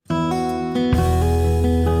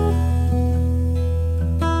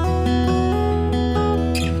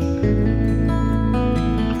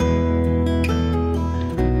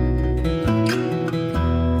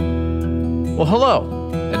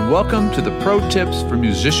Welcome to the Pro Tips for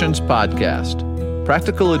Musicians podcast,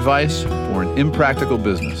 practical advice for an impractical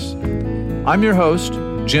business. I'm your host,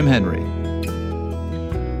 Jim Henry.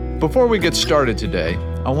 Before we get started today,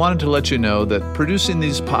 I wanted to let you know that producing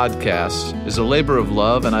these podcasts is a labor of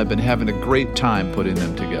love, and I've been having a great time putting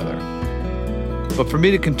them together. But for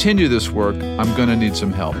me to continue this work, I'm going to need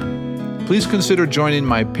some help. Please consider joining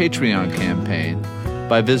my Patreon campaign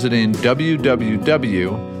by visiting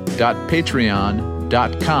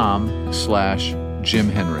www.patreon.com/Jim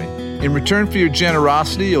Henry. In return for your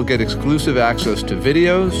generosity, you'll get exclusive access to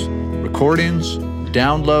videos, recordings,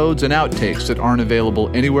 downloads, and outtakes that aren't available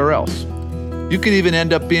anywhere else. You could even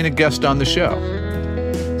end up being a guest on the show.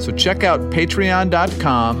 So check out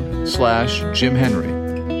patreon.com/Jim Henry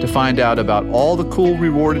to find out about all the cool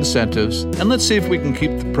reward incentives, and let's see if we can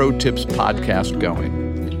keep the Pro Tips podcast going.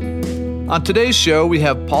 On today's show, we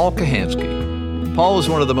have Paul Kahansky. Paul is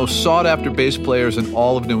one of the most sought-after bass players in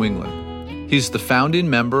all of New England. He's the founding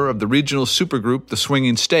member of the regional supergroup The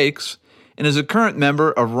Swinging Stakes, and is a current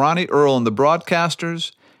member of Ronnie Earl and the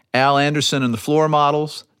Broadcasters, Al Anderson and the Floor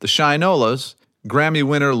Models, the Shinolas, Grammy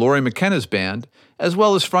winner Lori McKenna's band, as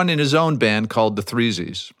well as fronting his own band called the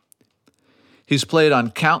Threesies. He's played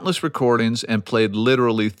on countless recordings and played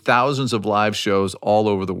literally thousands of live shows all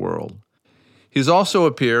over the world. He's also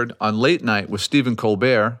appeared on Late Night with Stephen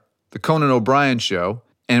Colbert, The Conan O'Brien Show,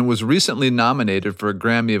 and was recently nominated for a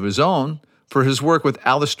Grammy of his own for his work with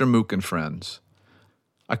Alistair Mook and Friends.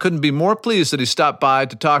 I couldn't be more pleased that he stopped by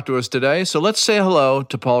to talk to us today, so let's say hello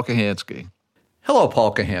to Paul Kahansky. Hello,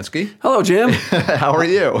 Paul Kahansky. Hello, Jim. How are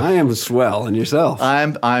you? I am swell, and yourself?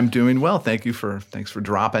 I'm doing well. Thanks for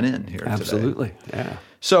dropping in here today. Absolutely, yeah.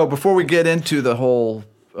 So before we get into the whole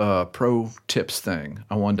pro tips thing,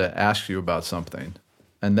 I wanted to ask you about something,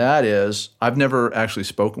 and that is I've never actually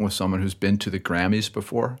spoken with someone who's been to the Grammys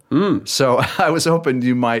before. So I was hoping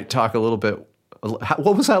you might talk a little bit.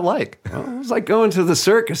 What was that like? Well, it was like going to the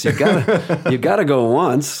circus. You gotta go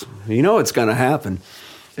once. You know it's going to happen.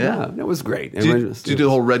 Yeah, it was great. Did you do the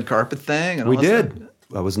whole red carpet thing? And we all did. Stuff?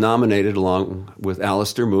 I was nominated along with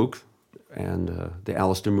Alistair Mook and the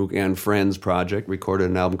Alistair Mook and Friends project. Recorded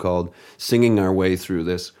an album called "Singing Our Way Through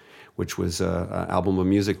This," which was an album of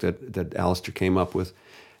music that Alistair came up with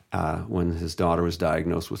when his daughter was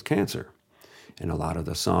diagnosed with cancer. And a lot of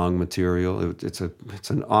the song material. It's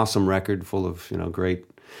an awesome record full of great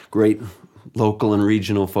local and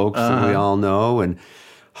regional folks that we all know, and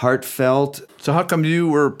heartfelt. So how come you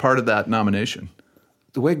were part of that nomination?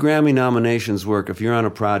 The way Grammy nominations work, if you're on a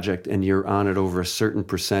project and you're on it over a certain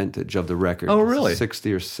percentage of the record, oh really,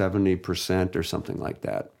 60 or 70% or something like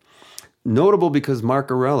that. Notable because Mark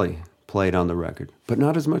Arelli played on the record, but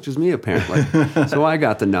not as much as me, apparently. So I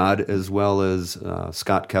got the nod, as well as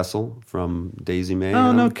Scott Kessel from Daisy May.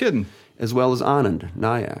 Oh, no kidding. As well as Anand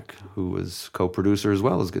Nayak, who was co-producer as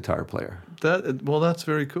well as guitar player. That's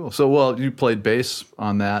very cool. So, you played bass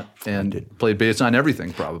on that and played bass on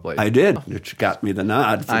everything, probably. I did, which got me the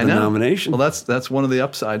nod for the nomination. Well, that's one of the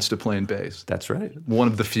upsides to playing bass. That's right. One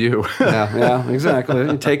of the few. yeah, exactly.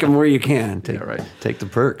 You take them where you can. Take the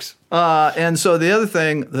perks. And so the other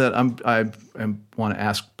thing that I want to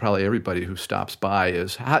ask probably everybody who stops by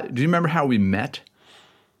is, do you remember how we met?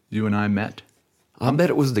 You and I met? I'll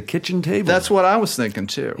bet it was the kitchen table. That's what I was thinking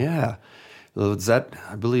too. Yeah. Was that,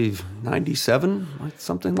 I believe, 97?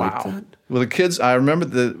 Something like that? Well, the kids, I remember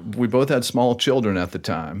that we both had small children at the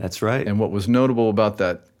time. That's right. And what was notable about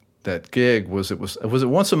that gig was it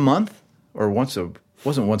once a month? Or wasn't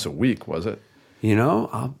once a week, was it?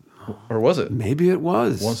 Or was it? Maybe it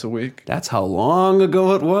was. Once a week? That's how long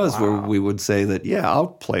ago it was where we would say that, I'll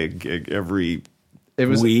play a gig every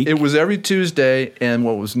week. It was every Tuesday, and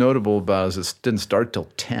what was notable about it is it didn't start till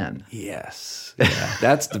 10. Yes. Yeah,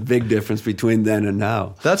 that's the big difference between then and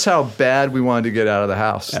now. That's how bad we wanted to get out of the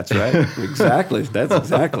house. That's right. Exactly. That's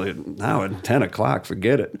exactly it. Now at 10 o'clock,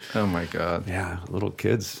 forget it. Oh, my God. Yeah, little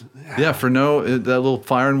kids. Yeah, that little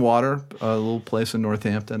Fire and Water, a little place in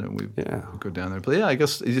Northampton, and we go down there. But I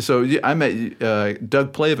guess, so I met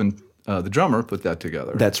Doug Plavin, the drummer, put that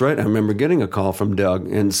together. That's right. I remember getting a call from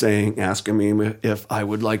Doug and asking me if I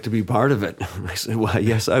would like to be part of it. I said, well,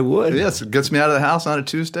 yes, I would. Yes, it gets me out of the house on a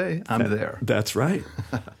Tuesday. I'm there. That's right.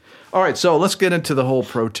 All right, so let's get into the whole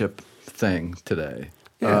pro tip thing today.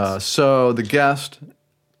 Yes. So the guest,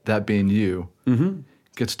 that being you,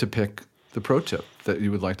 gets to pick the pro tip that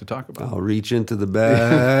you would like to talk about. I'll reach into the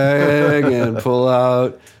bag and pull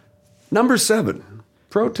out number 7.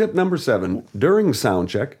 Pro tip number 7. During sound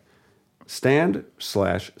check,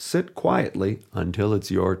 stand/sit quietly until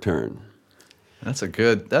it's your turn. That's a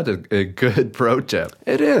good pro tip.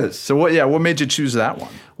 It is. So what made you choose that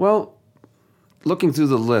one? Well, looking through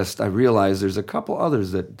the list, I realized there's a couple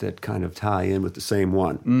others that kind of tie in with the same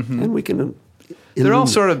one, and we can. They're all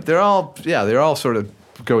sort of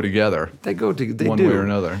go together. They go to one way or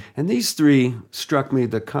another. And these three struck me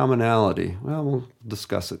the commonality. Well, we'll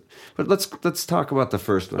discuss it, but let's talk about the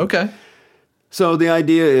first one. Okay. So the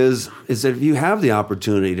idea is that if you have the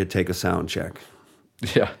opportunity to take a sound check,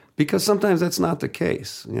 yeah, because sometimes that's not the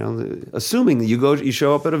case. Assuming that you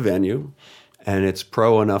show up at a venue, and it's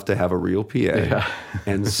pro enough to have a real PA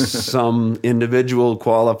and some individual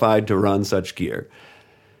qualified to run such gear.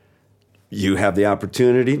 You have the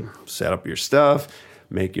opportunity, set up your stuff,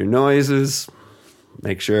 make your noises,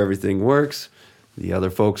 make sure everything works. The other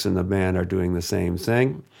folks in the band are doing the same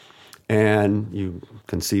thing. And you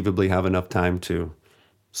conceivably have enough time to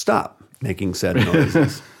stop making said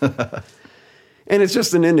noises. And it's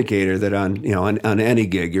just an indicator that on any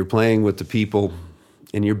gig, you're playing with the people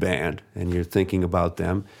in your band, and you're thinking about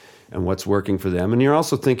them and what's working for them. And you're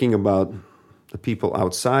also thinking about the people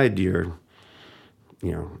outside your,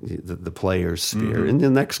 the player's sphere. Mm-hmm. And the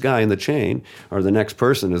next guy in the chain, or the next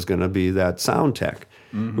person, is going to be that sound tech,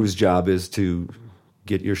 whose job is to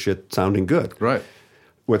get your shit sounding good. Right.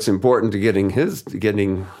 What's important to getting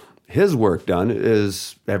his work done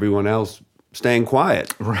is everyone else staying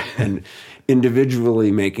quiet, right, and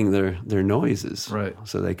individually making their noises, right,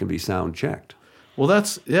 so they can be sound checked. Well,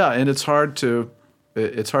 and it's hard to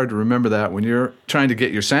remember that when you're trying to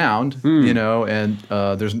get your sound, and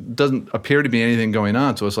there's doesn't appear to be anything going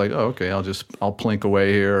on. So it's like, oh, okay, I'll plink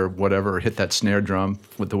away here or whatever, or hit that snare drum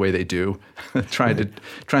with the way they do, try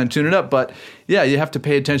and tune it up. But yeah, you have to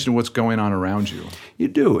pay attention to what's going on around you. You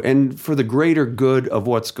do, and for the greater good of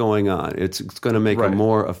what's going on, it's going to make a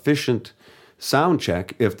more efficient sound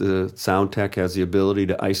check if the sound tech has the ability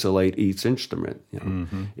to isolate each instrument.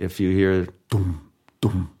 If you hear dum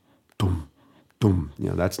dum dum dum,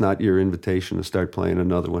 that's not your invitation to start playing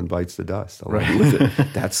Another One Bites the Dust. Right. With it.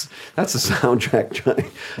 That's a sound tech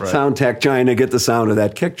trying to get the sound of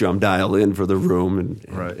that kick drum dialed in for the room and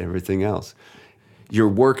everything else. You're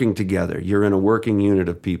working together. You're in a working unit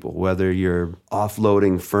of people. Whether you're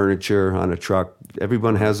offloading furniture on a truck,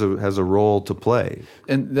 everyone has a role to play.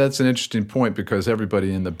 And that's an interesting point, because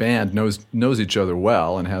everybody in the band knows each other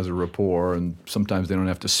well and has a rapport, and sometimes they don't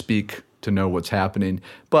have to speak to know what's happening.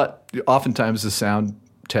 But oftentimes the sound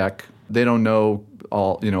tech, they don't know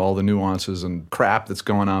all the nuances and crap that's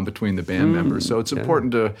going on between the band members. So it's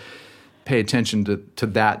important to pay attention to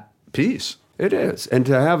that piece. It is. And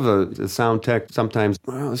to have a sound tech sometimes,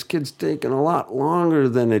 this kid's taking a lot longer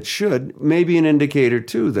than it should, may be an indicator,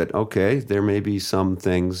 too, that, okay, there may be some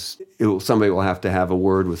things, somebody will have to have a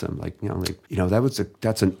word with them.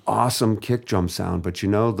 That's an awesome kick drum sound, but,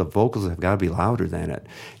 the vocals have got to be louder than it.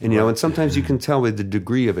 And, and sometimes you can tell with the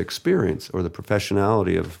degree of experience or the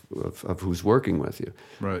professionality of who's working with you.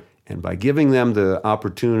 Right. And by giving them the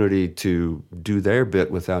opportunity to do their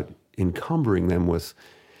bit without encumbering them with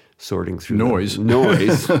sorting through noise.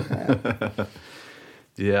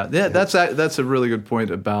 Yeah, that's a really good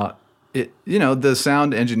point about it. The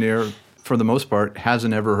sound engineer, for the most part,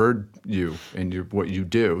 hasn't ever heard you and what you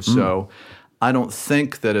do. So I don't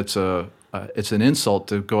think that it's an insult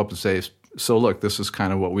to go up and say, so look, this is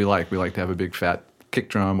kind of what we like. We like to have a big fat kick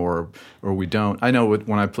drum, or we don't. I know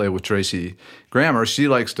when I play with Tracy Grammer,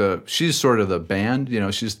 she's sort of the band,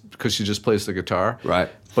 because she just plays the guitar. Right.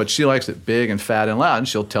 But she likes it big and fat and loud, and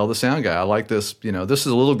she'll tell the sound guy, I like this, this is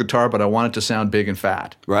a little guitar, but I want it to sound big and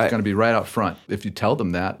fat. Right. It's going to be right out front. If you tell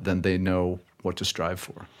them that, then they know what to strive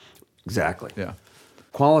for. Exactly. Yeah.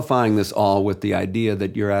 Qualifying this all with the idea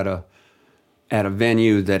that you're at a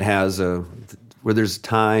venue that has where there's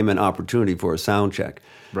time and opportunity for a sound check.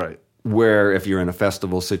 Right. Where if you're in a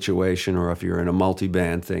festival situation or if you're in a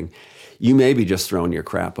multi-band thing, you may be just throwing your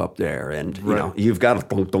crap up there, and you've got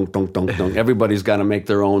to dunk, dunk, dunk, dunk, dunk. Everybody's got to make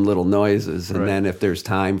their own little noises, and then if there's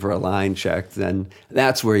time for a line check, then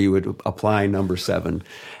that's where you would apply number 7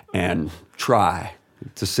 and try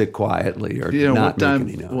to sit quietly or not make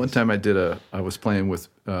any noise. One time I was playing with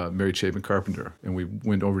Mary Chapin Carpenter, and we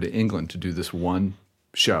went over to England to do this one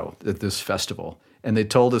show at this festival, and they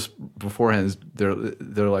told us beforehand, they're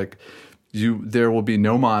like, there will be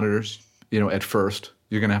no monitors, at first.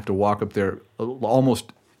 You're going to have to walk up there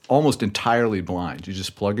almost entirely blind. You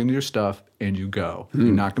just plug into your stuff and you go. You're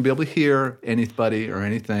not going to be able to hear anybody or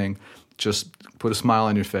anything. Just put a smile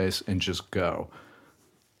on your face and just go.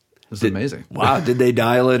 It's amazing. Wow. Did they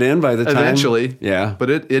dial it in by the time? Eventually. Yeah. But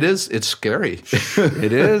it's scary.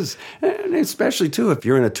 It is. And especially, too, if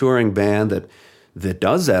you're in a touring band that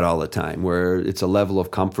does that all the time, where it's a level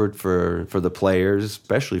of comfort for the players,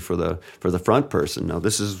 especially for the front person. Now,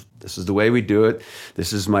 this is This is the way we do it.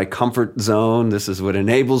 This is my comfort zone. This is what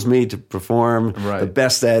enables me to perform. Right. The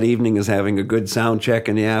best that evening is having a good sound check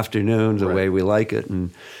in the afternoon, the way we like it.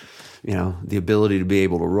 And, the ability to be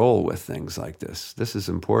able to roll with things like this. This is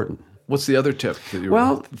important. What's the other tip that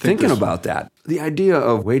you thinking about that, the idea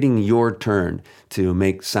of waiting your turn to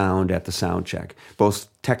make sound at the sound check, both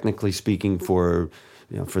technically speaking for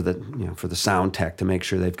the sound tech to make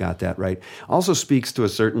sure they've got that right, also speaks to a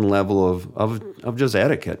certain level of just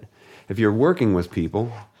etiquette. If you're working with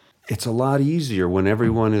people, it's a lot easier when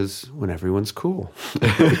everyone's cool,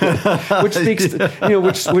 which speaks to,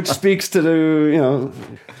 which speaks to the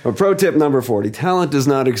pro tip number 40: talent does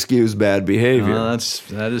not excuse bad behavior.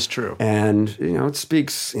 That is true, and it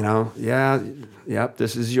speaks.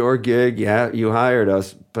 This is your gig. Yeah, you hired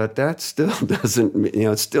us, but that still doesn't.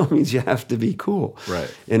 It still means you have to be cool,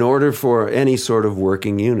 right? In order for any sort of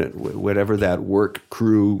working unit, whatever that work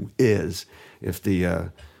crew is, if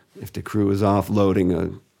the crew is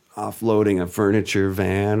offloading a furniture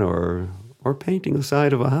van or painting the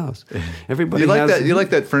side of a house. Everybody you like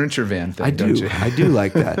that furniture van thing, don't you? I do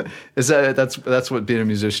like that. That's what being a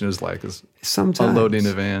musician is like, is sometimes unloading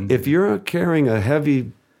a van. If you're carrying a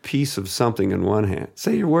heavy piece of something in one hand,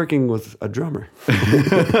 say you're working with a drummer,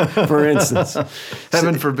 for instance.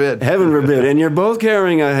 Heaven forbid, and you're both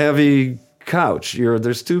carrying a heavy couch.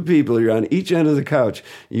 There's two people. You're on each end of the couch.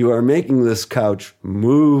 You are making this couch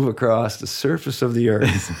move across the surface of the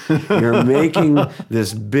earth. You're making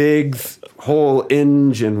this big whole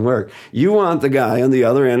engine work. You want the guy on the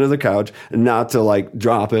other end of the couch not to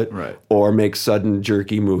drop it, right, or make sudden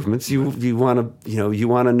jerky movements. You want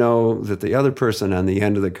to know that the other person on the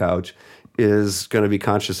end of the couch is going to be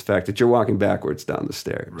conscious of the fact that you're walking backwards down the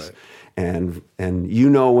stairs. Right. And when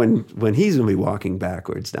he's going to be walking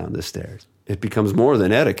backwards down the stairs. It becomes more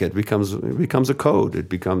than etiquette. It becomes a code. It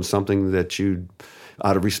becomes something that you,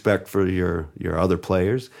 out of respect for your other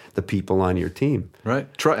players, the people on your team. Right.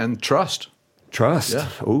 And trust. Trust. Yeah.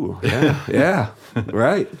 Oh, yeah.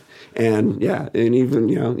 Right. And even,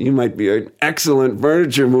 you might be an excellent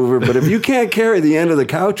furniture mover, but if you can't carry the end of the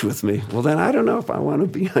couch with me, well, then I don't know if I want to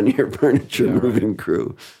be on your furniture moving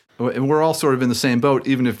crew. And we're all sort of in the same boat,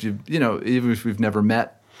 even if even if we've never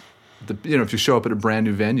met. If you show up at a brand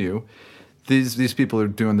new venue, these people are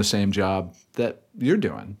doing the same job that you're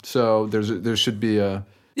doing. So there should be a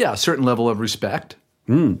certain level of respect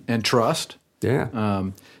and trust.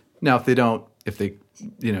 Yeah. Now, if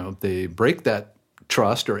they break that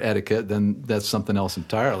trust or etiquette, then that's something else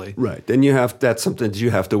entirely. Right. Then that's something that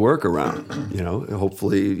you have to work around.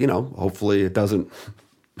 Hopefully it doesn't.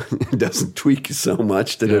 It doesn't tweak you so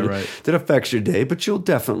much that that affects your day, but you'll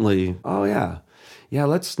definitely,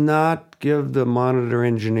 let's not give the monitor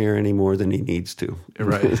engineer any more than he needs to.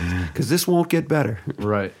 Right. Because this won't get better.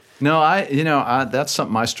 Right. No, that's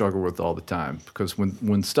something I struggle with all the time, because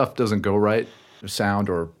when stuff doesn't go right, sound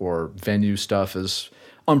or venue stuff is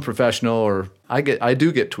unprofessional, or I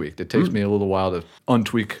do get tweaked. It takes me a little while to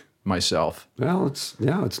untweak myself. Well,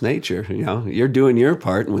 it's nature. You're doing your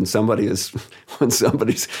part, and when somebody's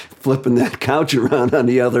flipping that couch around on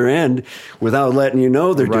the other end without letting you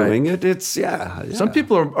know they're doing it, it's Some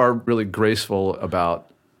people are really graceful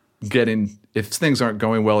about if things aren't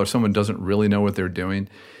going well or someone doesn't really know what they're doing,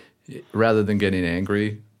 rather than getting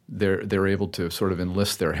angry, they're able to sort of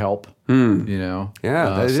enlist their help. Yeah,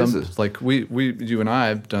 like you and I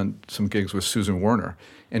have done some gigs with Susan Werner.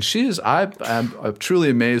 And I'm truly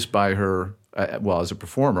amazed by her, as a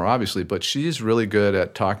performer, obviously, but she's really good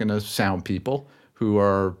at talking to sound people who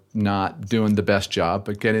are not doing the best job,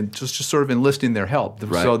 but just sort of enlisting their help.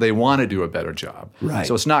 Right. So they want to do a better job. Right.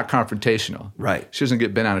 So it's not confrontational. Right. She doesn't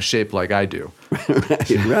get bent out of shape like I do.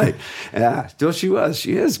 Right. Yeah. Still she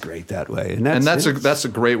is great that way. And that's a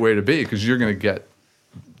great way to be, because you're going to get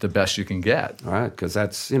the best you can get. All right, because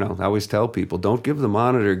that's, I always tell people, don't give the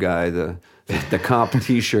monitor guy the comp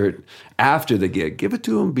T-shirt after the gig. Give it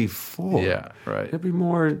to him before. Yeah, right. It'd be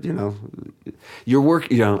more, you're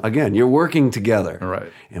working together.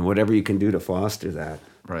 Right. And whatever you can do to foster that.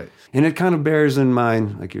 Right. And it kind of bears in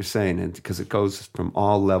mind, like you're saying, because it goes from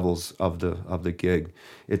all levels of the gig.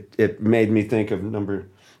 It made me think of number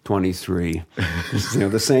 23.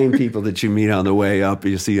 The same people that you meet on the way up,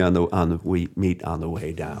 you see we meet on the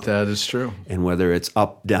way down. That is true. And whether it's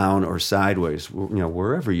up, down, or sideways,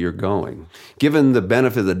 wherever you're going, given the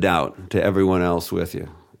benefit of the doubt to everyone else with you,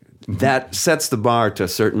 that sets the bar to a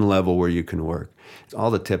certain level where you can work. All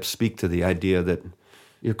the tips speak to the idea that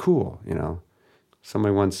you're cool.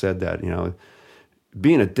 Somebody once said that,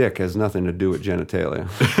 being a dick has nothing to do with genitalia.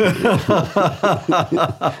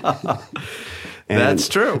 And, That's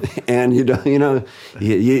true. And you don't,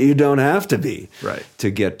 you don't have to be right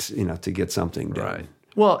to get something done. Right.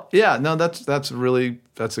 Well, yeah, no, that's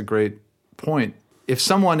a great point. If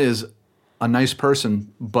someone is a nice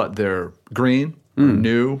person, but they're green or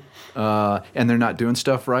new, and they're not doing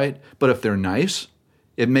stuff right, but if they're nice,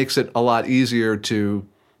 it makes it a lot easier to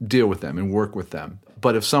deal with them and work with them.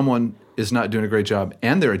 But if someone is not doing a great job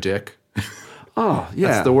and they're a dick, oh yeah,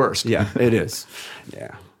 that's the worst. Yeah, it is.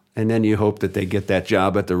 Yeah. And then you hope that they get that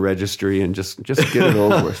job at the registry and just get it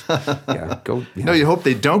over with. Yeah, go. Yeah. No, you hope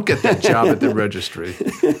they don't get that job at the registry.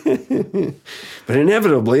 But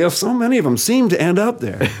inevitably, so many of them seem to end up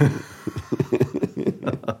there.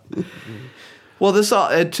 Well,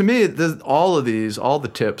 to me, all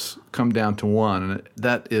the tips come down to one, and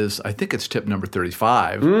that is, I think it's tip number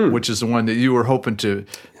 35, which is the one that you were hoping to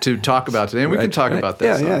talk about today, and we can talk about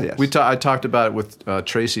that. Yeah, yes. I talked about it with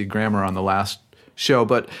Tracy Grammer on the last show,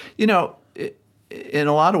 but in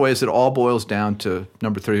a lot of ways, it all boils down to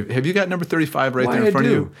number 30. Have you got number 35 right there in front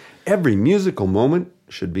of you? Every musical moment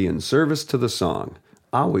should be in service to the song.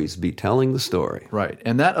 Always be telling the story. Right,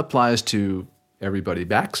 and that applies to everybody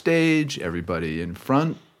backstage, everybody in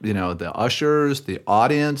front, the ushers, the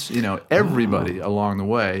audience, everybody along the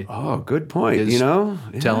way. Oh, good point. Is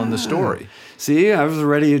telling the story. See, I was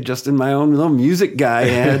already just in my own little music guy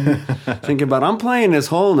head thinking about, I'm playing this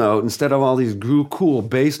whole note instead of all these cool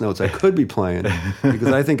bass notes I could be playing because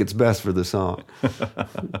I think it's best for the song.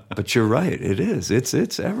 But you're right. It is.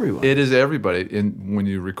 It's everyone. It is everybody. When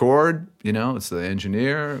you record, it's the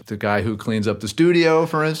engineer, the guy who cleans up the studio,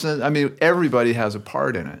 for instance. I mean, everybody has a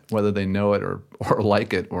part in it, whether they know it or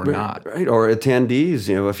like it or not. Right. Or attendees,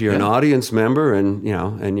 if you're an audience member and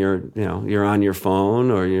you're on your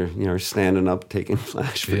phone or you're standing up taking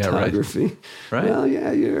flash photography. Right. Well,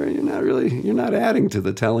 yeah, you're not adding to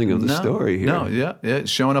the telling of the story here. No, yeah.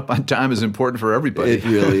 Showing up on time is important for everybody. It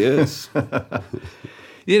really is.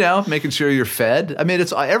 Making sure you're fed. I mean,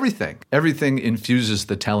 it's everything. Everything infuses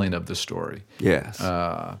the telling of the story. Yes.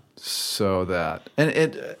 So that,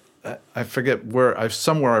 and I forget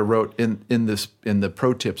somewhere I wrote in the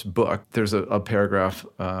Pro Tips book, there's a paragraph,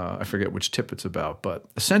 I forget which tip it's about, but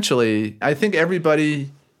essentially, I think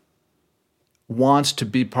everybody wants to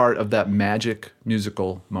be part of that magic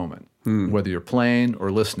musical moment, whether you're playing or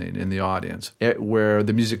listening in the audience, where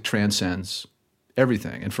the music transcends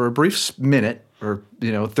everything. And for a brief minute or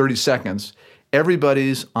 30 seconds,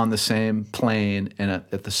 everybody's on the same plane and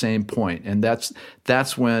at the same point, and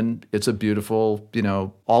that's when it's a beautiful,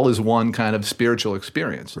 all is one kind of spiritual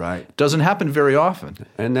experience. Right. Doesn't happen very often.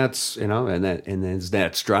 And that's and it's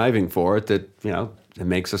that striving for it that it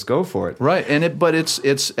makes us go for it. Right. But it's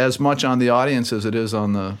as much on the audience as it is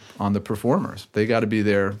on the performers. They got to be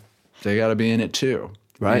there. They got to be in it too.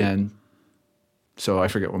 Right. And so I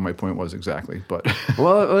forget what my point was exactly, but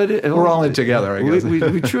we're all in it together, I guess.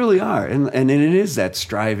 We truly are. And it is that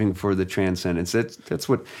striving for the transcendence. That's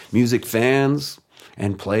what music fans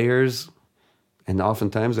and players, and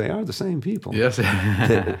oftentimes they are the same people. Yes.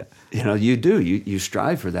 You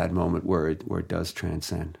strive for that moment where it does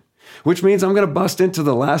transcend. Which means I'm going to bust into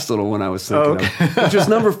the last little one I was thinking of, which is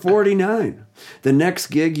number 49. The next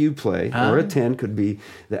gig you play or attend could be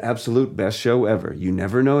the absolute best show ever. You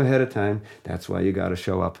never know ahead of time. That's why you got to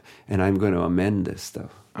show up. And I'm going to amend this,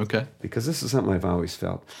 though. Okay. Because this is something I've always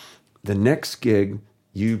felt. The next gig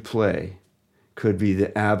you play could be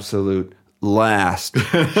the absolute last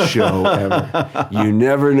show ever. You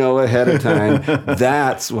never know ahead of time.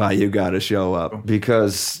 That's why you got to show up,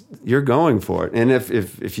 because you're going for it. And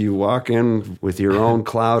if you walk in with your own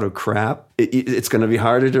cloud of crap, it's going to be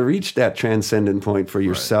harder to reach that transcendent point for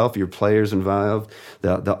yourself, your players involved,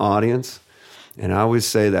 the audience. And I always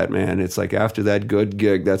say that, man, it's like after that good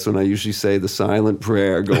gig, that's when I usually say the silent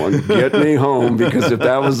prayer going, get me home, because if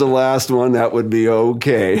that was the last one, that would be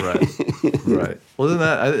okay. Right. Well, isn't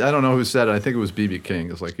that, I don't know who said it. I think it was B.B.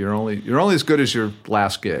 King. It's like you're only as good as your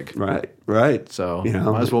last gig. Right. So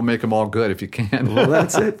might as well make them all good if you can. Well,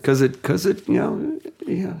 that's it, because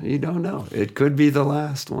you don't know. It could be the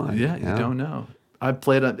last one. Yeah, you don't know. I've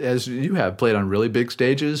played on, as you have, played on really big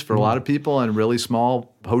stages for a lot of people and really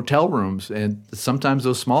small hotel rooms. And sometimes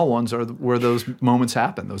those small ones are where those moments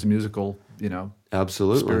happen, those musical,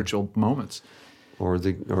 absolutely spiritual moments. Or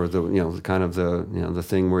the kind of the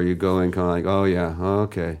thing where you go and kind of like, oh yeah,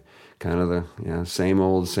 okay, kind of the same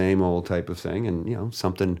old type of thing, and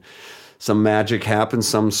some magic happens,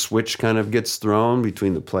 some switch kind of gets thrown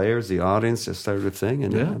between the players, the audience, this sort of thing,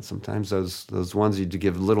 and sometimes those ones you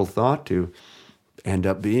give little thought to end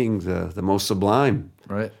up being the most sublime.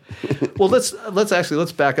 Right. Well, let's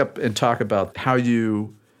back up and talk about how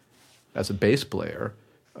you, as a bass player,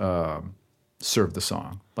 serve the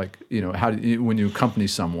song? Like, how do you, when you accompany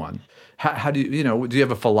someone, how do you, do you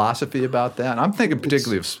have a philosophy about that? I'm thinking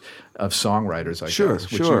particularly of songwriters, I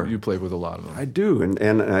guess, which you play with a lot of them. I do,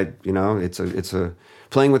 and I, it's a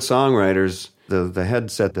playing with songwriters. The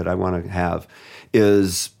headset that I want to have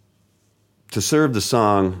is to serve the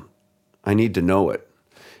song. I need to know it.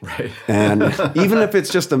 Right. And even if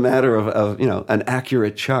it's just a matter of an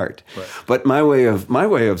accurate chart. Right. But my way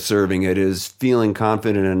of serving it is feeling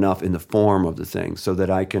confident enough in the form of the thing so that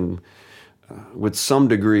I can, with some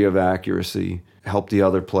degree of accuracy, help the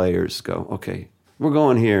other players go, okay, we're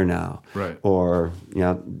going here now. Right. Or,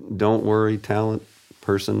 don't worry, talent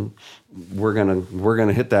person, we're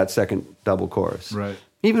gonna hit that second double chorus. Right.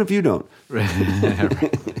 Even if you don't. Right.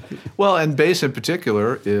 Well, and bass in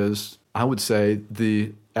particular is, I would say,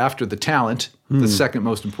 after the talent, the second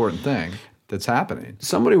most important thing that's happening.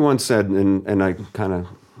 Somebody once said, and I kind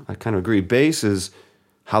of agree, bass is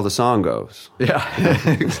how the song goes. Yeah,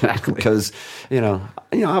 exactly. Because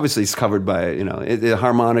obviously it's covered by the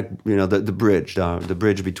harmonic, the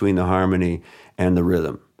bridge between the harmony and the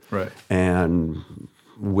rhythm. Right. And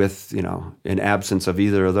with an absence of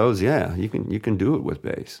either of those, you can do it with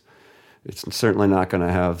bass. It's certainly not going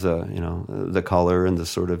to have the color and the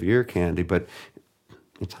sort of ear candy, but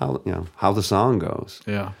it's how the song goes.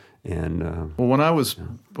 Yeah. And when I was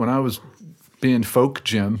being folk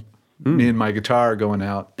Jim, me and my guitar going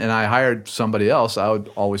out, and I hired somebody else, I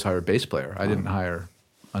would always hire a bass player. I didn't hire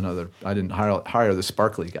hire the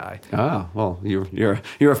sparkly guy. Ah, well, you're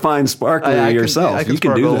a fine sparkler yourself. I can you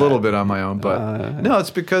can sparkle do that. a little bit on my own, but no,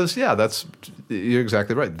 it's because you're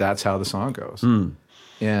exactly right. That's how the song goes.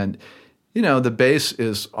 And the bass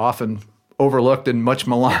is often overlooked and much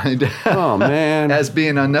maligned. Oh man, as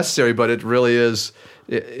being unnecessary, but it really is.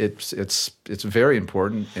 It's very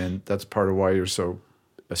important, and that's part of why you're so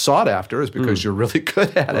sought after, is because you're really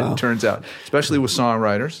good at it. It turns out, especially with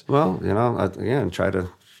songwriters. Well,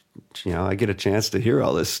 I get a chance to hear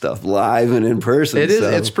all this stuff live and in person. It is. So.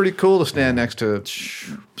 It's pretty cool to stand next to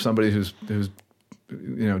somebody who's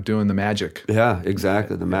doing the magic. Yeah,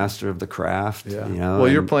 exactly. The master of the craft. Yeah. Well,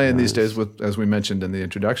 you're playing these days with, as we mentioned in the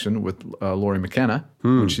introduction, with Lori McKenna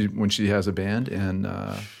when she has a band, and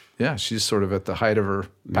she's sort of at the height of her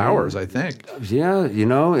powers, I think. Yeah,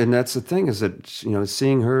 and that's the thing, is that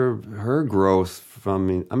seeing her growth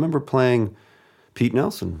from. I remember playing Pete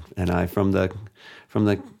Nelson and I from the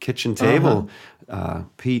kitchen table.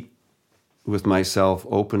 Pete with myself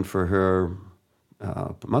opened for her.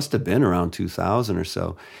 Must have been around 2000 or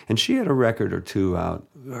so, and she had a record or two out.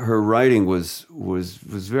 Her writing was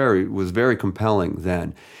very compelling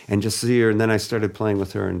then, and just see her. And then I started playing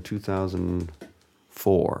with her in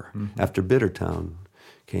 2004 after Bittertown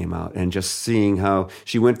came out, and just seeing how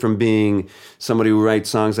she went from being somebody who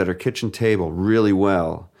writes songs at her kitchen table really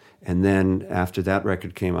well, and then after that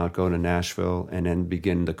record came out, go to Nashville and then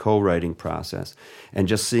begin the co-writing process, and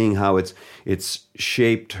just seeing how it's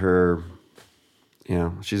shaped her.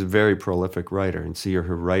 She's a very prolific writer, and see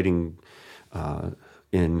her writing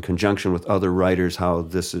in conjunction with other writers, how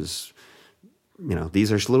this is, these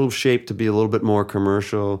are a little shaped to be a little bit more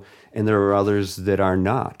commercial, and there are others that are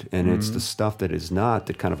not. And it's the stuff that is not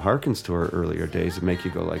that kind of harkens to her earlier days that make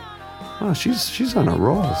you go like, oh, she's on a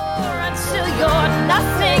roll. Until you're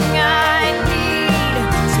nothing I need.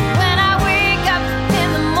 So when I wake up in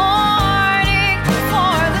the morning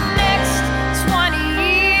for the next 20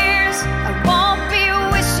 years, I won't be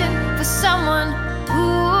wishing for someone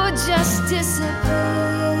who just disappeared.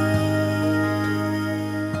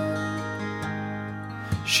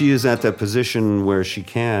 She is at that position where she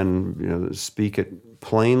can, speak it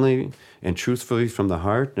plainly and truthfully from the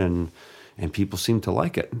heart, and people seem to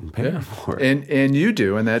like it and pay for it. And you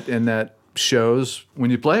do, and that shows when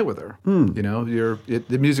you play it with her.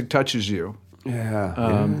 The music touches you.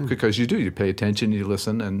 Because you do. You pay attention, you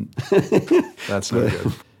listen, and that's no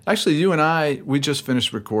good. Actually, you and we just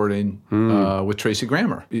finished recording with Tracy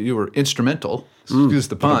Grammer. You were instrumental, excuse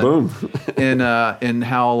the pun, in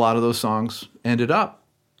how a lot of those songs ended up.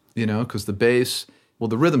 Because the bass,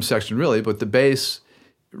 the rhythm section really, but the bass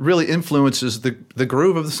really influences the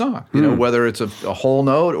groove of the song. Whether it's a whole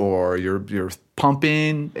note or you're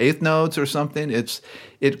pumping eighth notes or something, it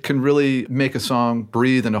can really make a song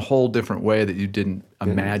breathe in a whole different way that you didn't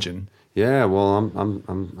imagine. Yeah, well,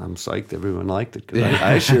 I'm psyched everyone liked it, because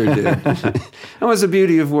I sure did. That was the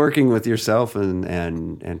beauty of working with yourself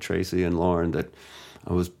and Tracy and Lauren, that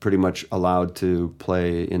I was pretty much allowed to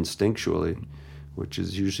play instinctually which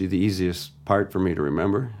is usually the easiest part for me to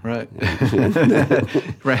remember. Right.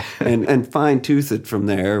 Right. And fine-tooth it from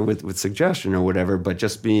there with suggestion or whatever, but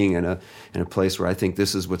just being in a place where I think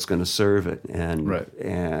this is what's going to serve it. And, right.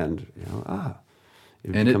 And, you know,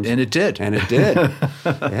 And it did. And it did.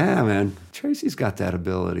 Yeah, man. Tracy's got that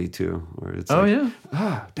ability too, where it's damn.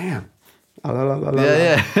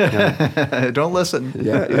 Yeah. Don't listen.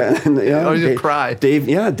 Yeah. Oh, you cry.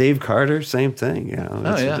 Dave Carter, same thing. You know,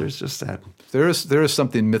 there's just that. There is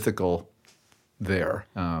something mythical there,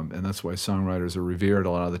 and that's why songwriters are revered a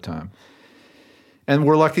lot of the time. And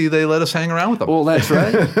we're lucky they let us hang around with them. Well, that's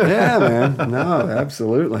right. Yeah, man. No,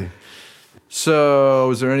 absolutely.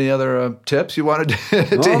 So, is there any other tips you wanted to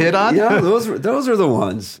hit on? Yeah, those are the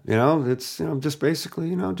ones. You know, it's just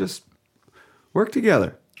basically just work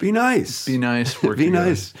together. Be nice. Be nice. Work Be together.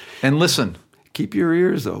 nice. And listen. Keep your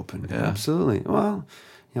ears open. Yeah. Absolutely. Well,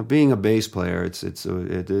 being a bass player, it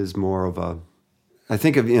is more of a. I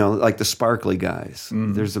think of like the sparkly guys.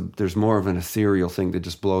 Mm-hmm. There's more of an ethereal thing that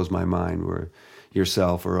just blows my mind, where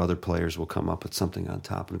yourself or other players will come up with something on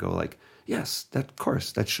top and go like, yes, of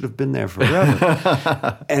course, that should have been there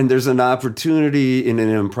forever. And there's an opportunity in an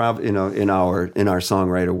improv, in our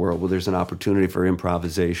songwriter world, where there's an opportunity for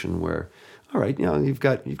improvisation where, all right, you've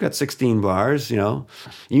got 16 bars, you know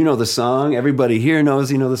the song, everybody here knows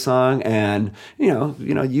the song, and you go.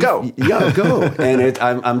 Go. And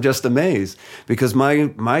I'm just amazed, because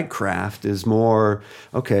my craft is more,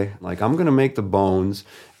 okay, like I'm going to make the bones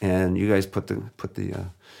and you guys put the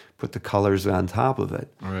colors on top of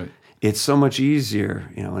it. All right. It's so much easier,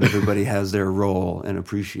 and everybody has their role and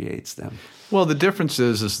appreciates them. Well, the difference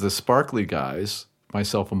is the sparkly guys,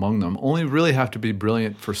 myself among them, only really have to be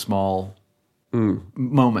brilliant for small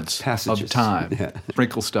moments Passages. of time. Yeah.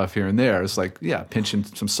 Sprinkle stuff here and there. It's like, pinching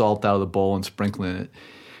some salt out of the bowl and sprinkling it.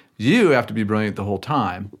 You have to be brilliant the whole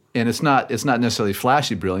time. And it's not necessarily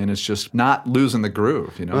flashy brilliant. It's just not losing the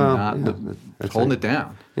groove, holding it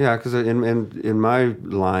down. Yeah, because in my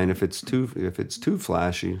line, if it's too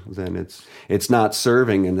flashy, then it's not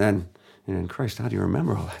serving, and then Christ, how do you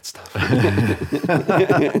remember all that stuff?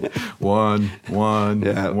 One. All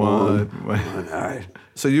right.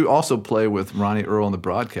 So you also play with Ronnie Earl and the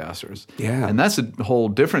Broadcasters. Yeah, and that's a whole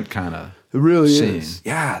different kind of. It really scene. Is.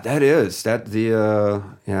 Yeah, that is. I've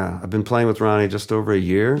been playing with Ronnie just over a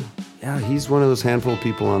year. Yeah, he's one of those handful of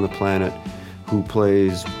people on the planet who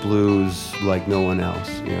plays blues like no one else.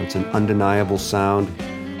 It's an undeniable sound.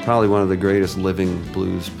 Probably one of the greatest living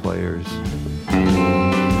blues players.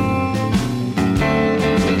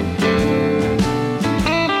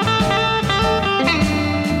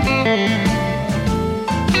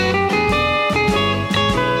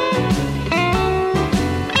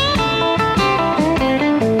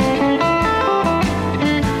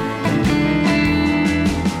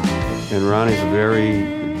 Ronnie's a very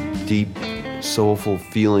deep, soulful,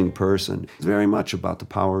 feeling person. It's very much about the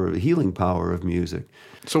healing power of music.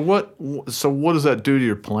 So what does that do to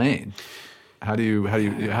your playing? How do you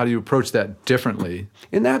approach that differently?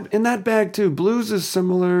 In that bag too, blues is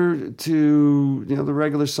similar to the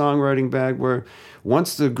regular songwriting bag, where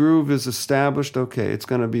once the groove is established, okay, it's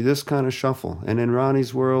going to be this kind of shuffle. And in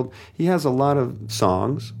Ronnie's world, he has a lot of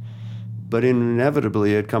songs. But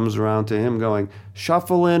inevitably, it comes around to him going,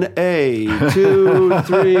 shuffle in A, 2,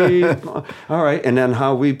 3, all right. And then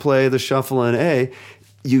how we play the shuffle in A,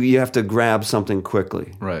 you have to grab something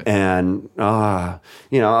quickly. Right. And, I'll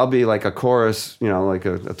be like a chorus, like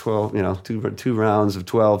a 12, two rounds of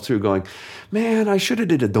 12 through going, man, I should have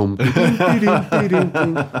did a dum.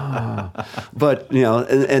 But,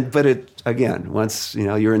 but it, again, once,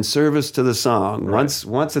 you're in service to the song, right.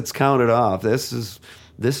 Once it's counted off, this is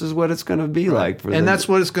what it's going to be like. That's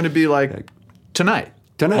what it's going to be like tonight.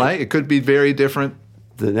 Right? It could be very different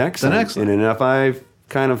the next time. And if I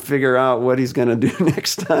kind of figure out what he's going to do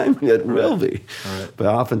next time, it will be. Right. But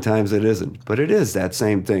oftentimes it isn't. But it is that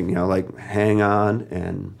same thing, like hang on,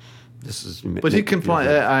 and this is... But he can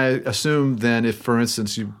play, I assume then, if, for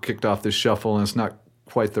instance, you kicked off this shuffle and it's not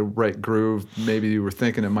quite the right groove maybe you were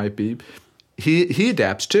thinking it might be, He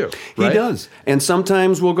adapts too. Right? He does, and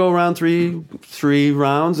sometimes we'll go around three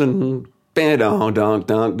rounds and and that's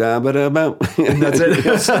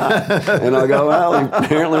it. And I'll go, well, he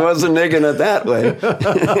apparently wasn't nigging it that way.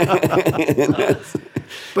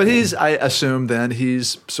 But I assume then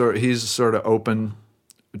he's sort of open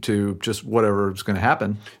to just whatever's going to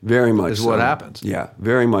happen. Very much is so. What happens. Yeah,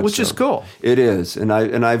 very much. Which is cool. It is, and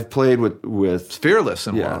I've played with it's fearless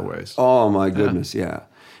in a lot of ways. Oh my goodness, yeah.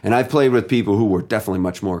 And I've played with people who were definitely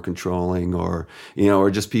much more controlling, or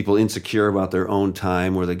just people insecure about their own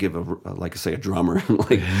time, where they give like I say, a drummer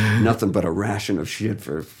like nothing but a ration of shit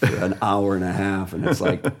for an hour and a half, and it's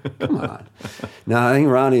like, come on. Now I think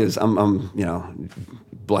Ronnie is. I'm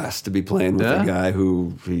blessed to be playing with a guy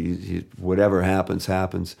who he whatever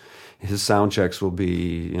happens. His sound checks will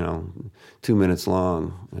be 2 minutes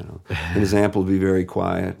long, and his amp will be very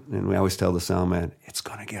quiet. And we always tell the sound man, it's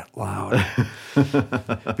going to get loud,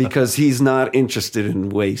 because he's not interested in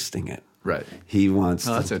wasting it. Right. He wants.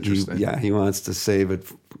 That's interesting. He wants to save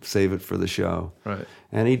it for the show. Right.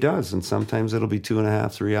 And he does. And sometimes it'll be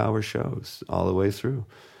 2.5, 3 hour shows all the way through,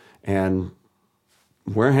 and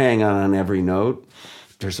we're hanging on every note.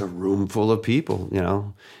 There's a room full of people,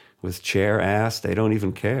 with chair ass, they don't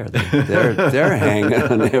even care. They're hanging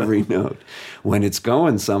on every note. When it's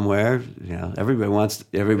going somewhere, everybody wants to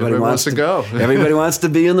go. Everybody wants to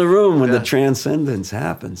be in the room when the transcendence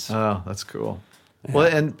happens. Oh, that's cool. Yeah.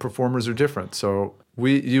 Well, and performers are different. So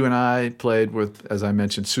you and I played with, as I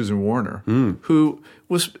mentioned, Susan Warner, who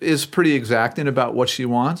is pretty exacting about what she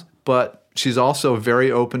wants, but she's also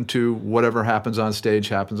very open to whatever happens on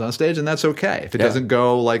stage, and that's okay. If it doesn't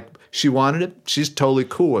go like she wanted it, she's totally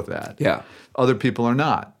cool with that. Yeah. Other people are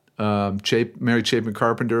not. Mary Chapin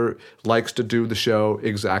Carpenter likes to do the show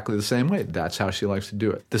exactly the same way. That's how she likes to do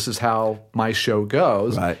it. This is how my show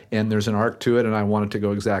goes, right. And there's an arc to it, and I want it to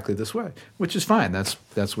go exactly this way, which is fine.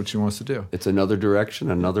 That's what she wants to do. It's another direction,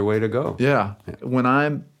 another way to go. Yeah. When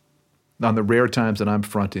I'm on the rare times that I'm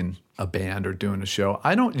fronting a band or doing a show,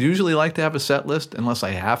 I don't usually like to have a set list unless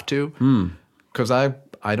I have to, because I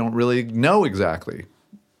don't really know exactly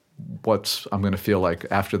what I'm going to feel like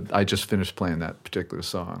after I just finished playing that particular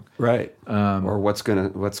song. Right. Or what's gonna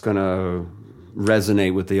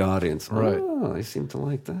resonate with the audience. Right. Oh, they seem to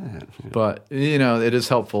like that. But it is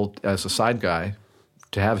helpful as a side guy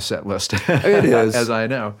to have a set list. It is, as I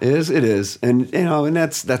know. It is, and and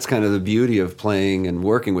that's kind of the beauty of playing and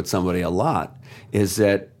working with somebody a lot, is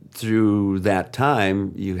that through that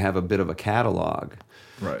time you have a bit of a catalog.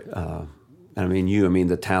 Right.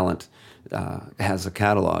 The talent has a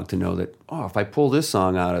catalog to know that, if I pull this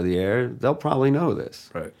song out of the air, they'll probably know this.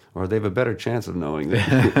 Right. Or they have a better chance of knowing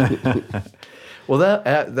that. Well,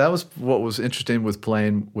 that was what was interesting with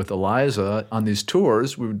playing with Eliza on these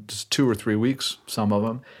tours. We would just 2 or 3 weeks, some of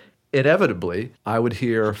them. Inevitably, I would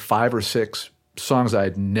hear 5 or 6 songs I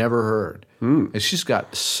had never heard. And she's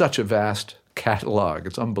got such a vast catalog.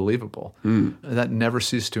 It's unbelievable. And that never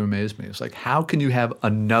ceased to amaze me. It's like, how can you have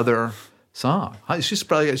another song? She's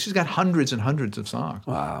got hundreds and hundreds of songs.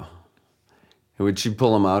 Wow. Would she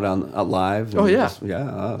pull them out on live? Oh, yeah.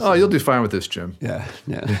 Awesome. You'll do fine with this, Jim. Yeah.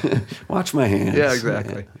 Watch my hands. Yeah,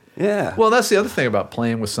 exactly. Yeah. Well, that's the other thing about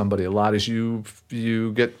playing with somebody a lot is you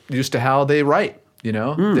get used to how they write,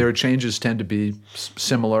 Their changes tend to be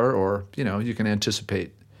similar, or, you can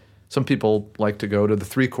anticipate. Some people like to go to the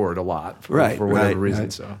 3-chord a lot for whatever reason.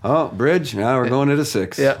 Right. So. Bridge. Now we're going to the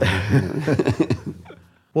 6. Yeah.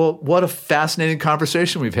 Well, what a fascinating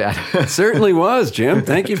conversation we've had. It certainly was, Jim.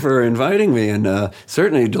 Thank you for inviting me, and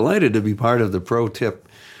certainly delighted to be part of the Pro Tip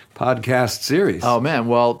podcast series. Oh, man.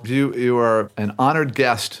 Well, you are an honored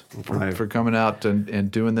guest for coming out and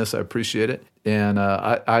doing this. I appreciate it. And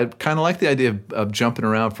I kind of like the idea of jumping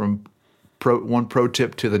around from one pro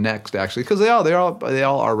tip to the next, actually, because they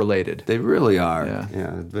all are related. They really are.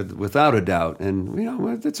 Yeah. But without a doubt. And,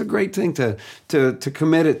 it's a great thing to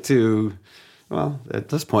commit it to. Well, at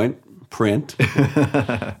this point, print,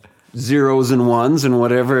 zeros and ones and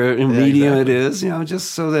whatever medium it is,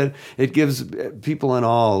 just so that it gives people and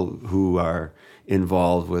all who are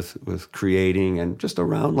involved with creating and just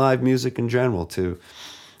around live music in general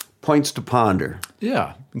points to ponder.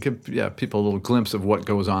 Yeah, give people a little glimpse of what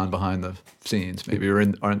goes on behind the scenes, maybe, or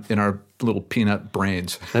in our little peanut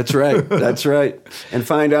brains. That's right. That's right. And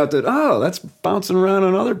find out that, that's bouncing around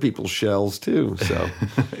on other people's shells too. So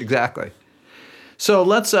Exactly. So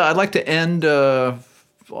I'd like to end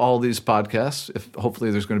all these podcasts,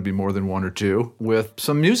 hopefully there's going to be more than 1 or 2, with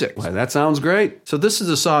some music. Well, that sounds great. So this is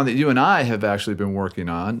a song that you and I have actually been working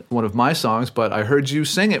on, one of my songs, but I heard you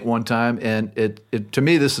sing it one time, and it to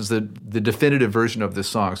me, this is the definitive version of this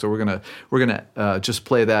song. So we're gonna just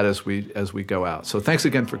play that as we go out. So thanks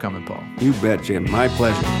again for coming, Paul. You bet, Jim. My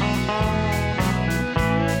pleasure.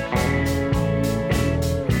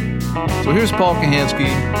 So here's Paul Kahansky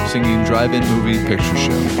singing Drive-In Movie Picture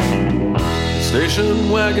Show. Station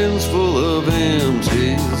wagon's full of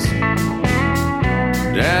empties.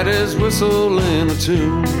 Daddy's whistling a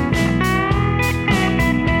tune.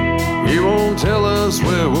 He won't tell us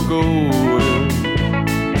where we're going.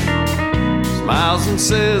 Smiles and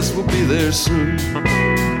says we'll be there soon.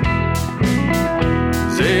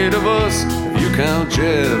 There's 8 of us if you count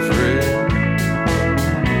Jeffrey.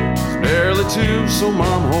 It's barely 2, so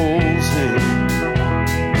Mom holds him.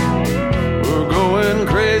 We're going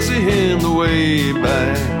crazy in the way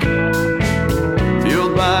back,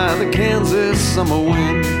 fueled by the Kansas summer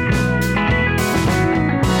wind.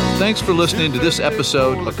 Thanks for listening to this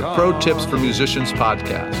episode of the Pro Tips for Musicians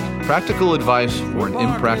podcast, practical advice for an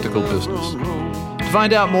impractical business. To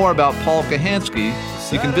find out more about Paul Kahansky,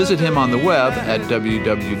 you can visit him on the web at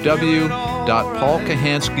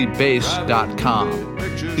www.paulkahanskybase.com.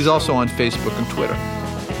 He's also on Facebook and Twitter.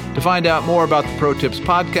 To find out more about the Pro Tips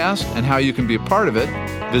podcast and how you can be a part of it,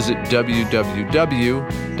 visit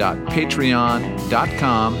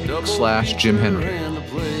www.patreon.com/Jim Henry.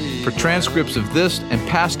 For transcripts of this and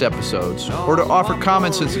past episodes, or to offer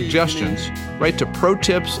comments and suggestions, write to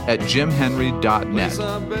protips@jimhenry.net.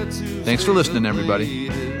 Thanks for listening, everybody.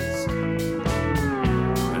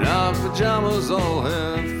 And our pajamas all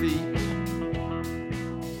have